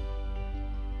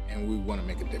and we want to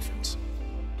make a difference.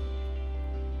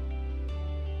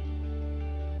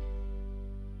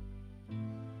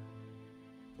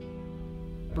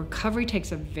 Recovery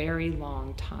takes a very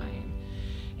long time.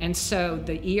 And so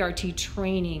the ERT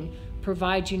training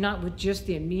provides you not with just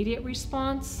the immediate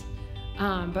response,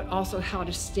 but also how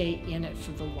to stay in it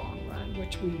for the long run,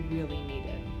 which we really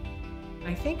needed.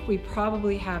 I think we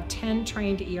probably have 10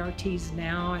 trained ERTs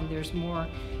now, and there's more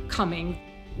coming.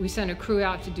 We sent a crew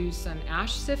out to do some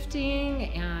ash sifting,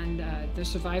 and the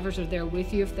survivors are there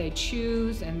with you if they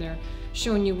choose, and they're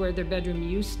showing you where their bedroom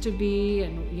used to be,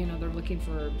 and they're looking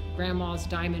for grandma's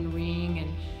diamond ring,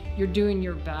 and you're doing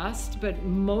your best, but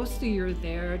mostly you're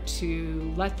there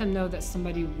to let them know that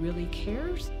somebody really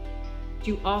cares.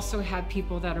 You also have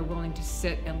people that are willing to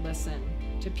sit and listen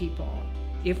to people.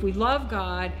 If we love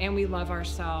God and we love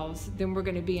ourselves, then we're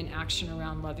going to be in action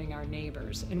around loving our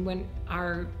neighbors. And when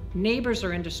our neighbors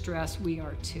are in distress, we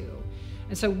are too.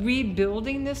 And so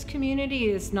rebuilding this community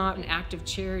is not an act of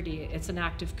charity, it's an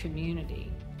act of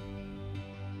community.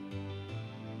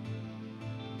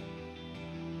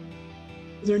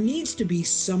 There needs to be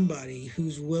somebody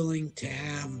who's willing to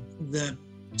have the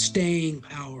staying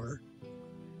power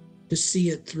to see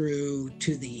it through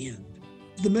to the end.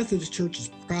 The Methodist Church is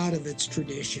proud of its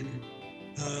tradition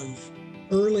of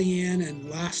early in and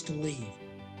last to leave.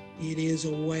 It is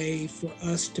a way for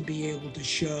us to be able to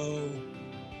show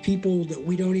people that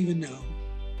we don't even know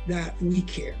that we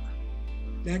care.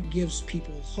 That gives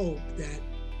people hope that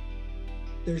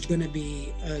there is going to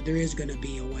be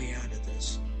a way out of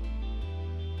this.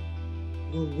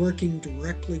 We're working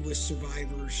directly with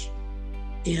survivors,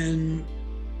 and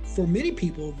for many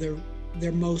people,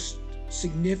 their most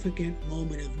significant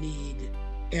moment of need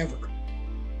ever.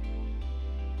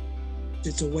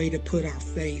 It's a way to put our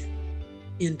faith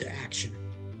into action.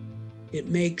 It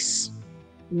makes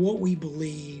what we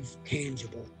believe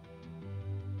tangible.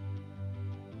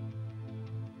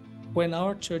 When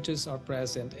our churches are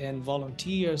present and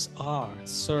volunteers are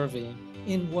serving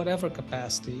in whatever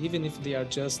capacity, even if they are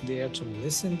just there to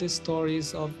listen to the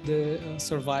stories of the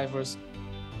survivors,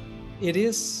 it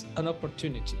is an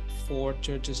opportunity for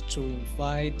churches to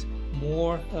invite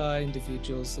more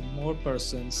individuals, more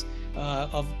persons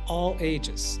of all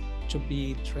ages to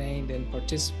be trained and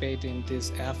participate in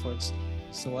these efforts.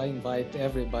 So I invite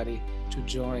everybody to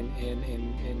join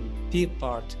and be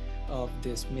part of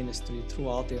this ministry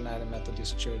throughout the United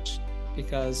Methodist Church,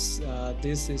 because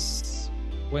this is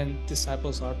when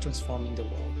disciples are transforming the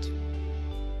world.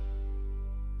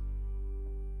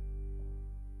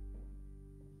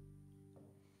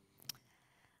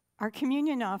 Our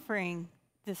communion offering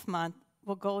this month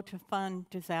will go to fund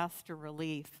disaster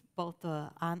relief, both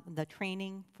the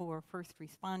training for first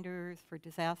responders, for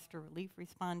disaster relief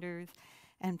responders,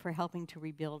 and for helping to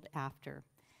rebuild after.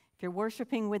 If you're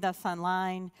worshiping with us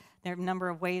online, there are a number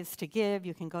of ways to give.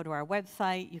 You can go to our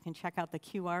website. You can check out the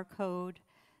QR code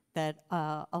that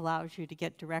allows you to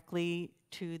get directly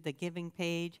to the giving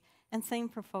page. And same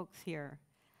for folks here.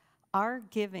 Our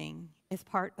giving is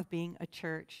part of being a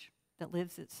church that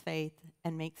lives its faith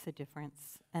and makes a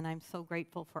difference. And I'm so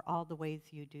grateful for all the ways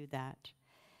you do that.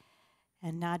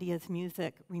 And Nadia's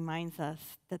music reminds us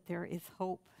that there is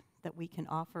hope that we can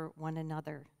offer one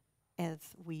another as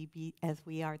we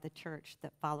are the church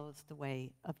that follows the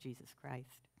way of Jesus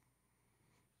Christ.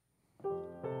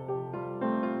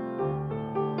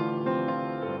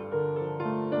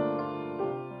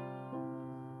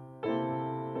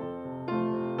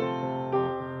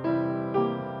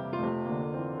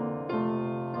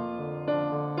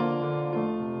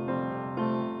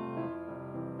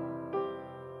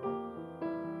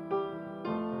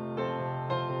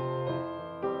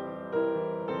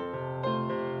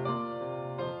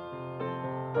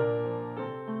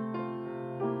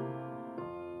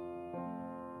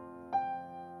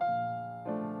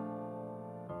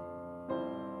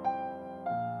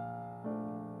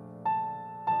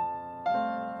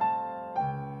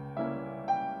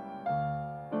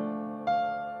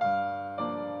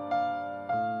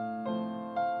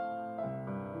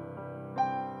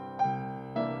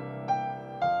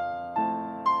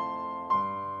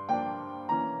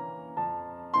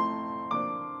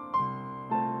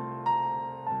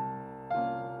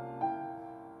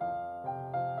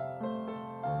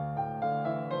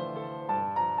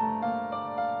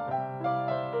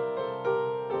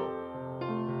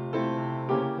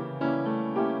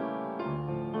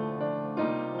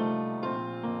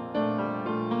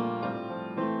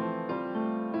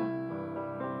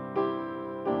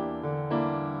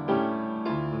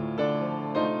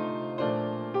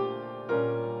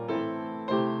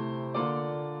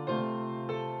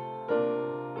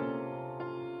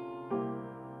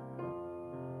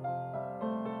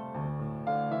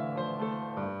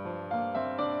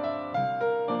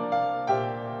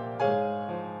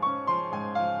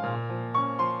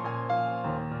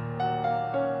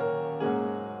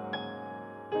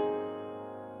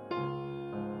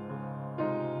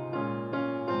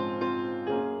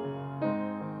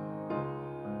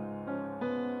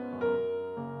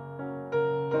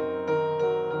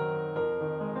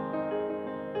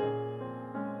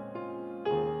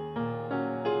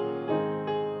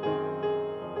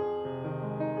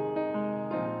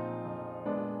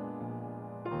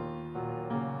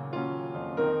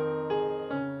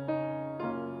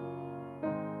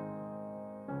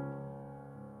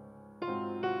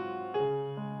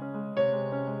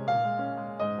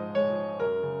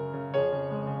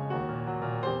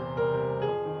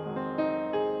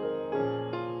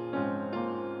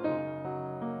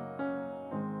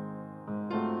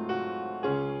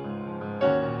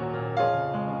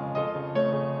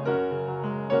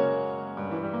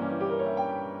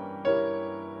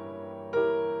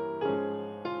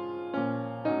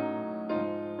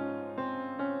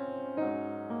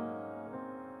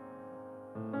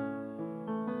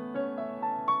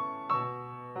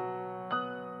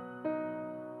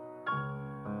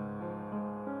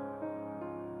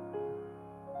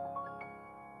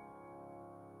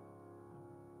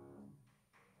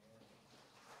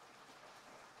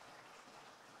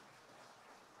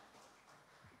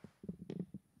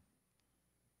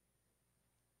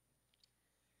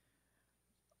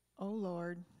 O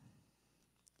Lord,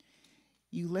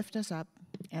 you lift us up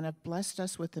and have blessed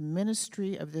us with the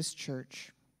ministry of this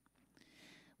church.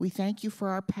 We thank you for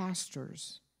our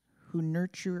pastors who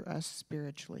nurture us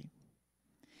spiritually.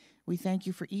 We thank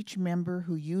you for each member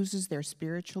who uses their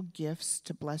spiritual gifts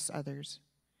to bless others.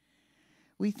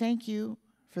 We thank you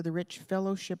for the rich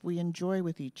fellowship we enjoy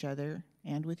with each other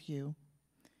and with you.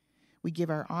 We give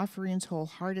our offerings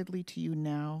wholeheartedly to you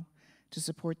now to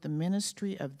support the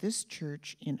ministry of this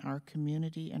church in our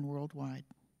community and worldwide.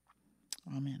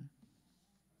 Amen.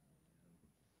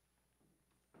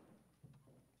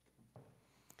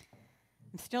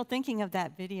 I'm still thinking of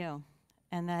that video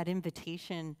and that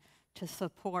invitation to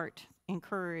support,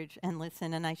 encourage, and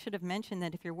listen. And I should have mentioned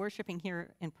that if you're worshiping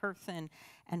here in person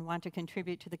and want to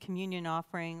contribute to the communion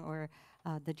offering or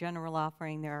the general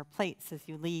offering, there are plates as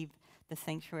you leave the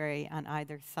sanctuary on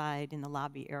either side in the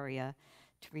lobby area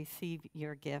to receive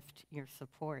your gift, your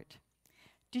support.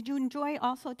 Did you enjoy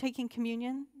also taking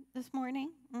communion this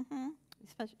morning?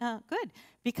 Good,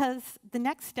 because the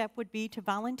next step would be to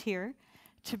volunteer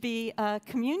to be a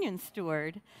communion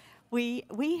steward. We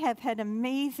have had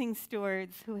amazing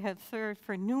stewards who have served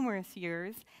for numerous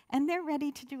years, and they're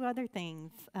ready to do other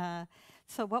things.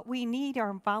 So what we need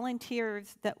are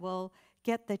volunteers that will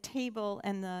get the table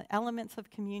and the elements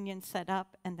of communion set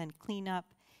up and then clean up.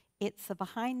 It's a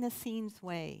behind-the-scenes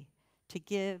way to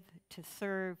give, to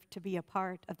serve, to be a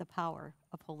part of the power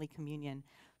of Holy Communion.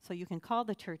 So you can call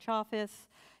the church office.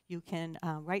 You can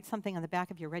write something on the back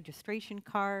of your registration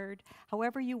card.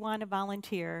 However you want to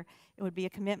volunteer, it would be a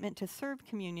commitment to serve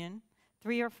communion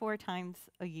 3 or 4 times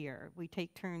a year. We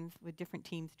take turns with different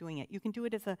teams doing it. You can do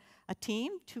it as a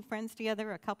team, 2 friends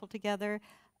together, a couple together.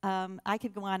 I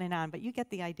could go on, but you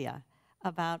get the idea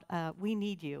about we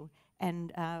need you,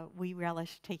 and we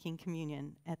relish taking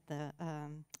communion at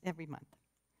every month.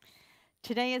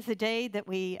 Today is the day that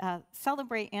we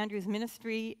celebrate Andrew's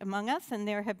ministry among us, and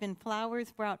there have been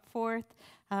flowers brought forth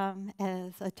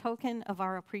as a token of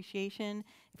our appreciation.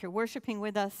 If you're worshiping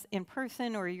with us in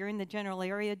person or you're in the general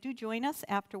area, do join us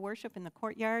after worship in the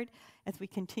courtyard as we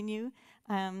continue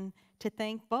to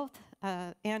thank both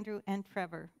Andrew and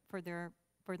Trevor for their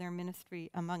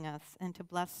ministry among us and to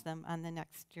bless them on the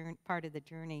next part of the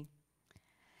journey.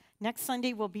 Next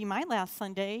Sunday will be my last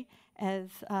Sunday as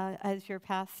your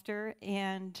pastor,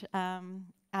 and on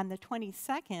the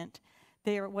 22nd,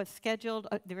 there is scheduled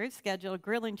a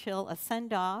grill and chill, a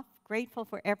send-off. Grateful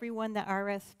for everyone that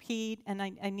RSVP'd, and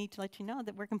I need to let you know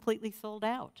that we're completely sold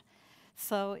out.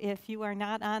 So if you are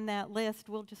not on that list,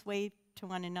 we'll just wave to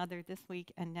one another this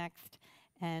week and next,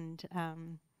 and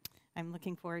I'm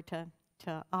looking forward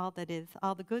to all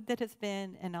the good that has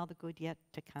been and all the good yet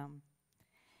to come.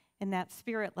 In that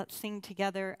spirit, let's sing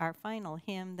together our final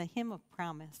hymn, the Hymn of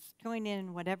Promise. Join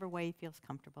in whatever way feels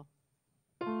comfortable.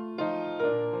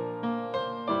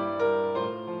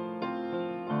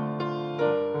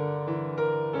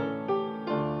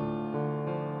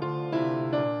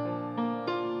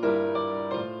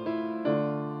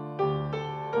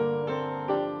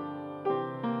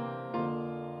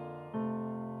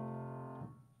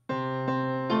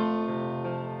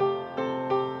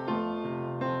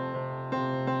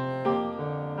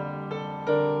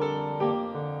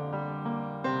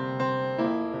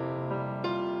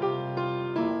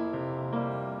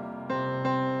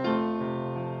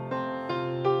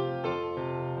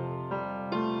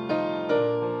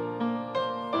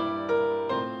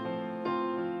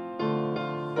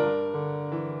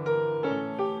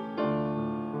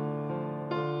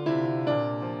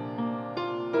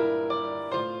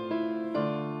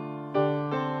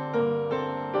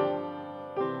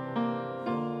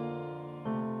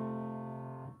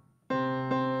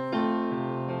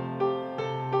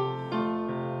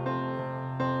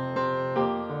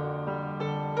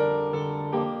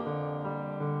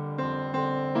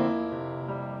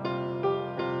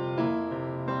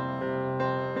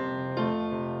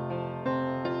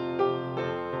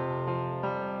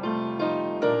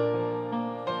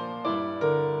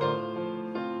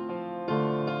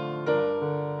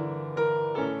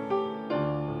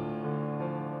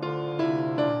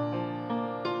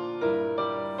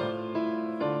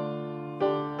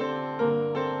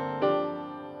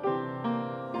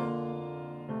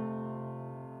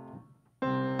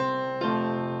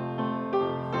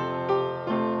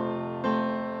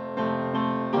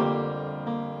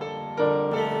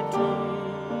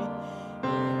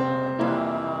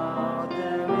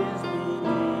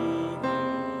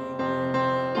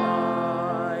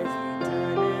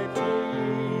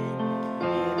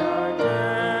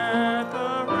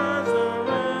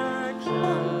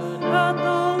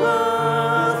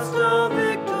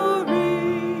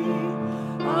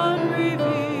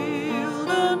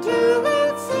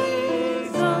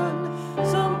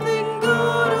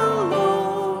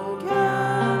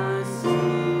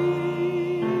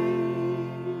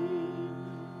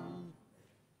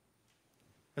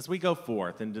 As we go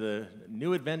forth into the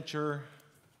new adventure,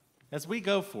 as we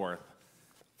go forth,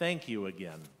 thank you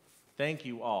again. Thank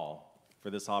you all for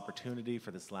this opportunity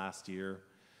for this last year,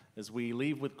 as we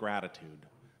leave with gratitude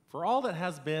for all that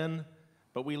has been,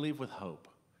 but we leave with hope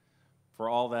for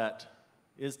all that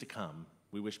is to come.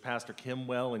 We wish Pastor Kim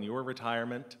well in your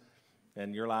retirement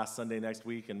and your last Sunday next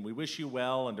week, and we wish you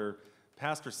well under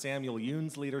Pastor Samuel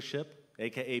Yoon's leadership,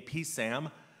 aka Peace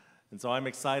Sam. And so I'm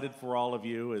excited for all of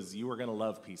you, as you are going to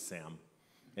love Peace Sam,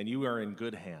 and you are in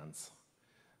good hands.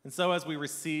 And so as we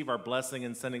receive our blessing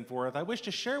and sending forth, I wish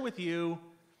to share with you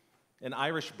an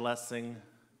Irish blessing,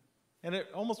 and it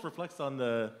almost reflects on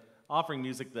the offering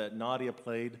music that Nadia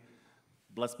played.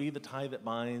 Blessed be the tie that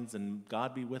binds, and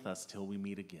God be with us till we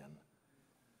meet again.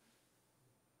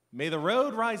 May the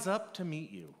road rise up to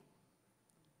meet you.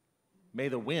 May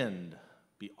the wind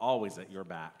be always at your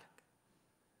back.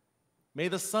 May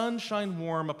the sun shine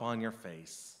warm upon your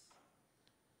face.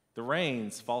 The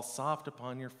rains fall soft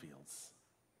upon your fields.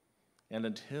 And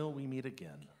until we meet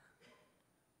again,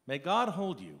 may God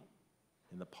hold you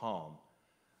in the palm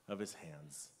of his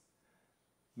hands.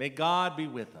 May God be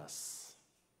with us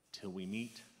till we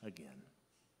meet again.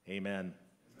 Amen.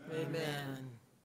 Amen.